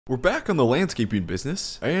We're back on the landscaping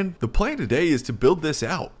business, and the plan today is to build this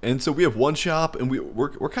out. And so we have one shop, and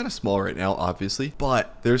we're kind of small right now, obviously,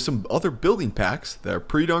 but there's some other building packs that are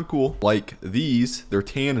pretty darn cool, like these. They're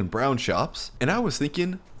tan and brown shops, and I was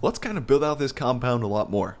thinking, let's kind of build out this compound a lot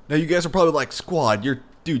more. Now, you guys are probably like, Squad,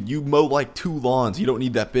 dude, you mow like 2 lawns, you don't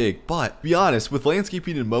need that big. But to be honest, with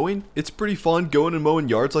landscaping and mowing, it's pretty fun going and mowing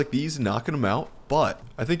yards like these and knocking them out. But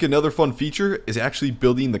I think another fun feature is actually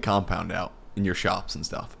building the compound out in your shops and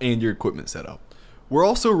stuff and your equipment setup. We're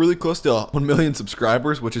also really close to 1 million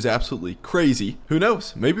subscribers, which is absolutely crazy. Who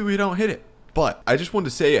knows? Maybe we don't hit it. But I just wanted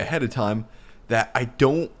to say ahead of time that I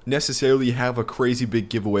don't necessarily have a crazy big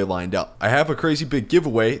giveaway lined up. I have a crazy big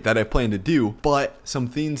giveaway that I plan to do, but some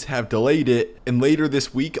things have delayed it. And later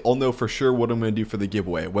this week, I'll know for sure what I'm going to do for the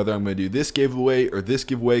giveaway, whether I'm going to do this giveaway or this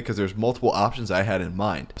giveaway, because there's multiple options I had in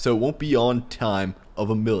mind. So it won't be on time of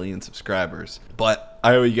 1 million subscribers, but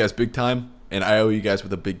I owe you guys big time. And I owe you guys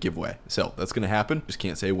with a big giveaway. So that's going to happen. Just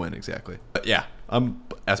can't say when exactly. But yeah, I'm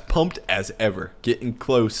as pumped as ever. Getting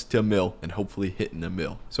close to 1 mil and hopefully hitting 1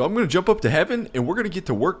 mil. So I'm going to jump up to heaven and we're going to get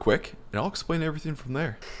to work quick. And I'll explain everything from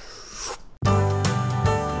there.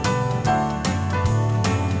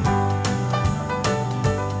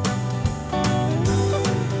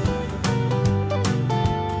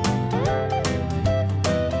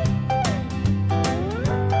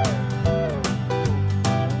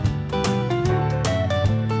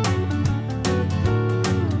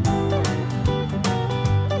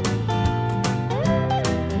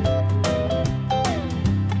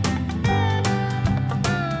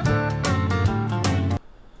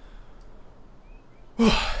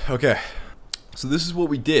 Okay, so this is what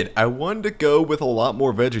we did. I wanted to go with a lot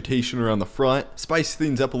more vegetation around the front, spice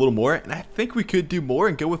things up a little more, and I think we could do more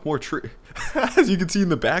and go with more tree. As you can see in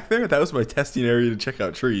the back there, that was my testing area to check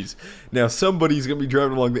out trees. Now somebody's gonna be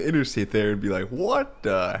driving along the interstate there and be like, what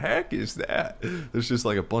the heck is that? There's just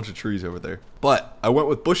like a bunch of trees over there. But I went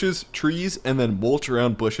with bushes, trees, and then mulch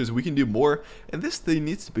around bushes. We can do more, and this thing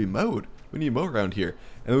needs to be mowed. We need to mow around here.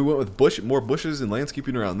 And we went with more bushes and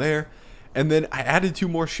landscaping around there. And then I added 2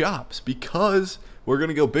 more shops because we're going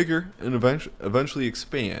to go bigger and eventually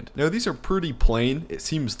expand. Now, these are pretty plain, it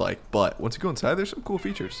seems like, but once you go inside, there's some cool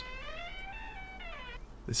features.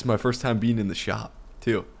 This is my first time being in the shop,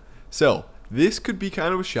 too. So, this could be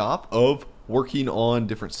kind of a shop of working on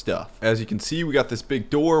different stuff. As you can see, we got this big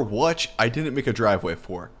door, which I didn't make a driveway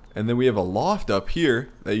for. And then we have a loft up here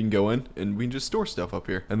that you can go in, and we can just store stuff up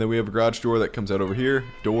here. And then we have a garage door that comes out over here,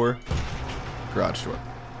 door, garage door.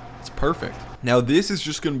 It's perfect. Now this is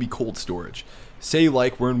just going to be cold storage. Say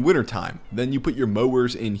like we're in wintertime, then you put your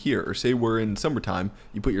mowers in here. Or say we're in summertime,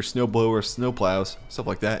 you put your snow blowers, snow plows, stuff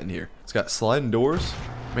like that in here. It's got sliding doors.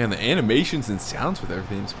 Man, the animations and sounds with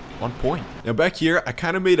everything's on point. Now back here, I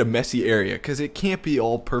kind of made a messy area because it can't be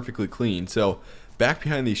all perfectly clean. So back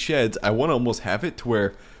behind these sheds, I want to almost have it to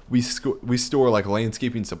where we store like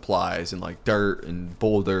landscaping supplies and like dirt and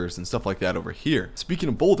boulders and stuff like that over here. Speaking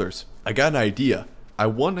of boulders, I got an idea. I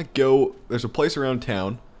want to go, there's a place around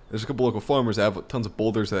town, there's a couple local farmers that have tons of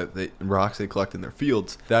boulders and rocks they collect in their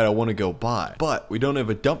fields that I want to go buy. But we don't have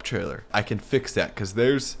a dump trailer. I can fix that because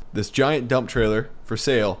there's this giant dump trailer for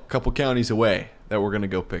sale a couple counties away that we're going to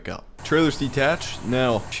go pick up. Trailer's detached.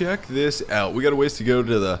 Now, check this out. We got a ways to go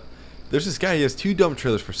to there's this guy, he has 2 dump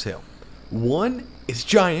trailers for sale. One is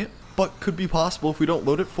giant, but could be possible if we don't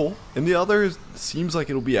load it full. And the other seems like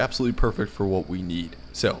it'll be absolutely perfect for what we need.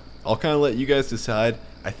 So, I'll kind of let you guys decide.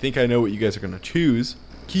 I think I know what you guys are going to choose.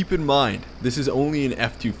 Keep in mind, this is only an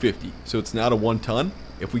F250, so it's not a 1 ton.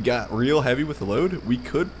 If we got real heavy with the load, we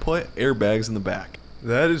could put airbags in the back.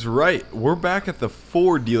 That is right. We're back at the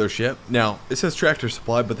Ford dealership. Now, it says Tractor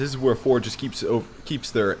Supply, but this is where Ford just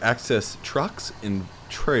keeps their access trucks and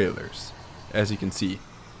trailers, as you can see.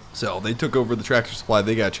 So they took over the Tractor Supply.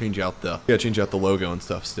 They gotta change out the logo and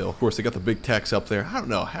stuff still. Of course, they got the big text up there. I don't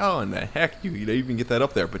know how in the heck you even get that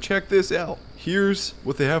up there, but check this out. Here's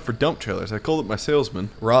what they have for dump trailers. I called up my salesman,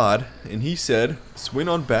 Rod, and he said, swing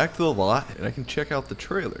on back to the lot and I can check out the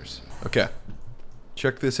trailers. Okay,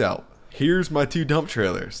 check this out. Here's my 2 dump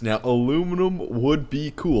trailers. Now, aluminum would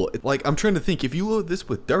be cool. Like, I'm trying to think, if you load this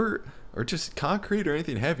with dirt or just concrete or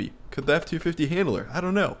anything heavy, could the F250 handle her? I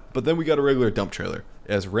don't know. But then we got a regular dump trailer.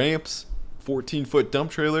 It has ramps, 14-foot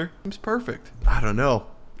dump trailer. Seems perfect. I don't know.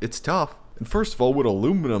 It's tough. And first of all, would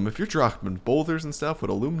aluminum, if you're dropping boulders and stuff, would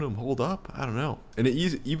aluminum hold up? I don't know. And it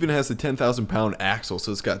even has the 10,000-pound axle,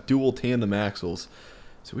 so it's got dual tandem axles.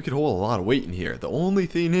 So we could hold a lot of weight in here. The only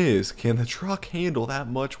thing is, can the truck handle that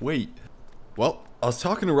much weight? Well, I was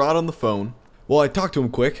talking to Rod on the phone. Well, I talked to him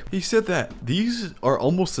quick. He said that these are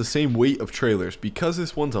almost the same weight of trailers because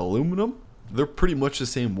this one's aluminum. they're pretty much the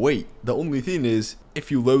same weight. The only thing is,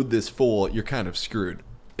 if you load this full, you're kind of screwed.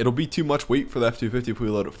 It'll be too much weight for the F-250 if we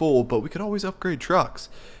load it full, but we could always upgrade trucks.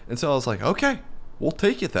 And so I was like, okay, we'll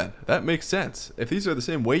take it then. That makes sense. If these are the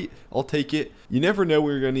same weight, I'll take it. You never know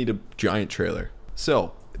when you're going to need a giant trailer.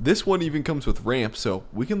 So this one even comes with ramps, so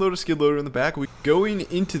we can load a skid loader in the back. Going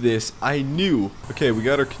into this, I knew, okay, we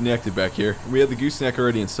got her connected back here. We had the gooseneck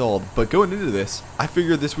already installed, but going into this, I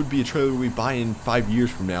figured this would be a trailer we buy in 5 years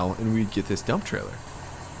from now, and we'd get this dump trailer.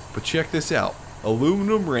 But check this out.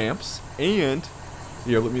 Aluminum ramps, and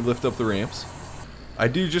here, let me lift up the ramps. I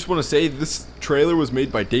do just want to say this trailer was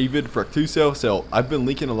made by David Fructuoso, so I've been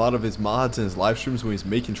linking a lot of his mods and his live streams when he's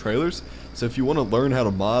making trailers. So if you want to learn how to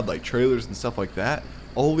mod like trailers and stuff like that,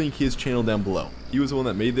 I'll link his channel down below. He was the one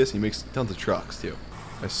that made this. He makes tons of trucks too.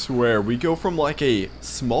 I swear, we go from like a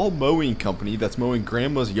small mowing company that's mowing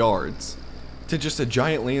grandma's yards to just a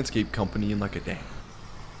giant landscape company in like a day.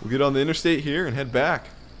 We'll get on the interstate here and head back.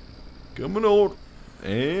 Coming on.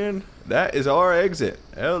 And that is our exit.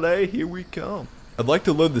 LA, here we come. I'd like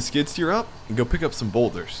to load the skid steer up and go pick up some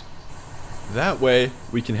boulders. That way,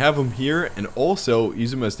 we can have them here and also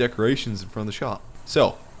use them as decorations in front of the shop.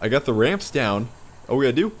 So, I got the ramps down. All we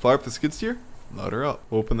gotta do, fire up the skid steer, load her up.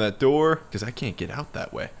 Open that door, because I can't get out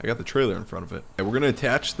that way. I got the trailer in front of it. Okay, we're gonna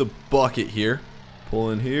attach the bucket here. Pull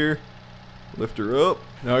in here, lift her up.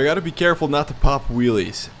 Now, I gotta be careful not to pop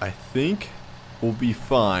wheelies. I think we'll be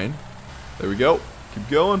fine. There we go. Keep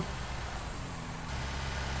going.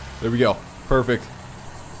 There we go. Perfect.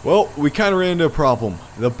 Well, we kind of ran into a problem.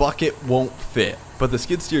 The bucket won't fit, but the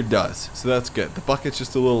skid steer does, so that's good. The bucket's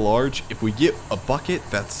just a little large. If we get a bucket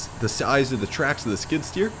that's the size of the tracks of the skid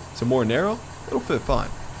steer, so more narrow, it'll fit fine.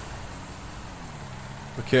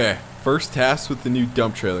 Okay, first task with the new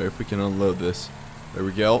dump trailer, if we can unload this. There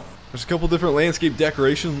we go. There's a couple different landscape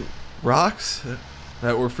decoration rocks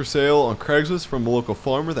that were for sale on Craigslist from a local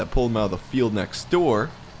farmer that pulled them out of the field next door.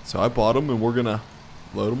 So I bought them and we're gonna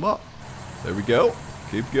load them up. There we go.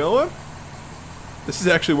 Keep going. This is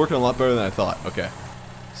actually working a lot better than I thought. Okay.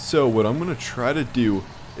 So what I'm gonna try to do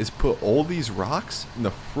is put all these rocks in the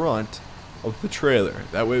front of the trailer.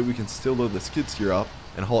 That way we can still load the skid steer up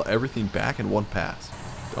and haul everything back in one pass.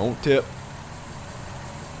 Don't tip.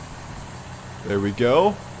 There we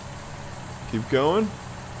go. Keep going.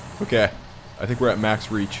 Okay. I think we're at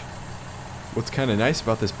max reach. What's kind of nice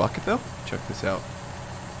about this bucket though? Check this out.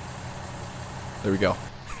 There we go.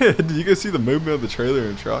 Did you guys see the movement of the trailer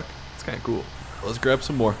and truck? It's kind of cool. Let's grab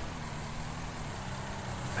some more.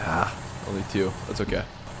 Ah, only 2. That's okay.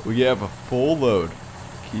 We have a full load.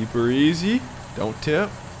 Keep her easy. Don't tip.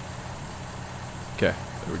 Okay,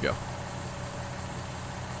 there we go.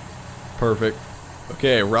 Perfect.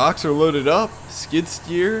 Okay, rocks are loaded up. Skid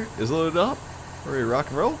steer is loaded up. We're ready to rock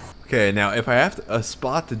and roll. Okay, now if I have a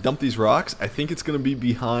spot to dump these rocks, I think it's going to be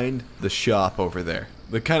behind the shop over there.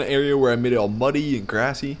 The kind of area where I made it all muddy and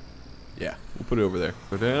grassy. Yeah, we'll put it over there.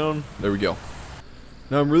 Go down. There we go.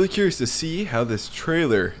 Now I'm really curious to see how this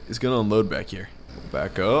trailer is going to unload back here.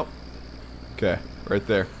 Back up. Okay, right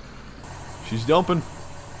there. She's dumping.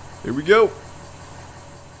 Here we go.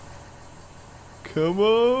 Come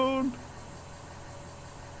on.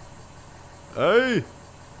 Hey.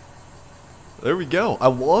 There we go. I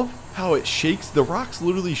love how it shakes. The rocks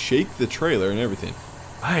literally shake the trailer and everything.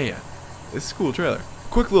 Man, this is a cool trailer.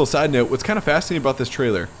 Quick little side note. What's kind of fascinating about this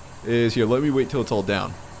trailer is, here, let me wait till it's all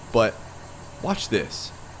down. But watch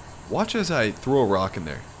this. Watch as I throw a rock in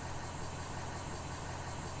there.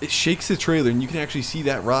 It shakes the trailer and you can actually see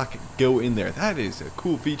that rock go in there. That is a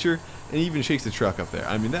cool feature, and it even shakes the truck up there.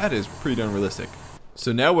 I mean, that is pretty darn realistic.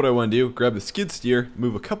 So now what I want to do, grab the skid steer,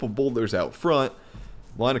 move a couple boulders out front,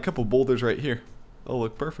 line a couple boulders right here. Oh,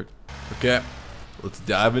 look perfect. Okay, let's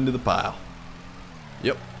dive into the pile.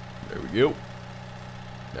 Yep, there we go.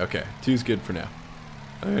 Okay, 2's good for now.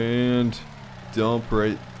 And dump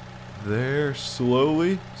right there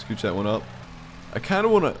slowly. Scooch that one up.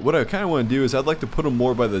 What I kind of want to do is I'd like to put them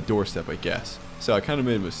more by the doorstep, I guess. So I kind of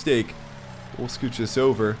made a mistake. We'll scooch this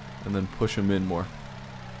over and then push them in more.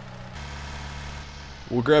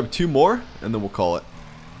 We'll grab 2 more and then we'll call it.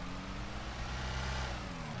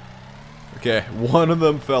 Okay, one of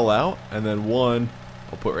them fell out and then one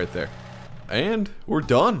I'll put right there. And we're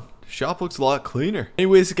done. Shop looks a lot cleaner.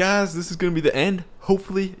 Anyways, guys, this is going to be the end.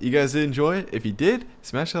 Hopefully you guys did enjoy it. If you did,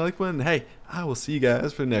 smash that like button. Hey, I will see you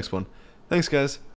guys for the next one. Thanks, guys.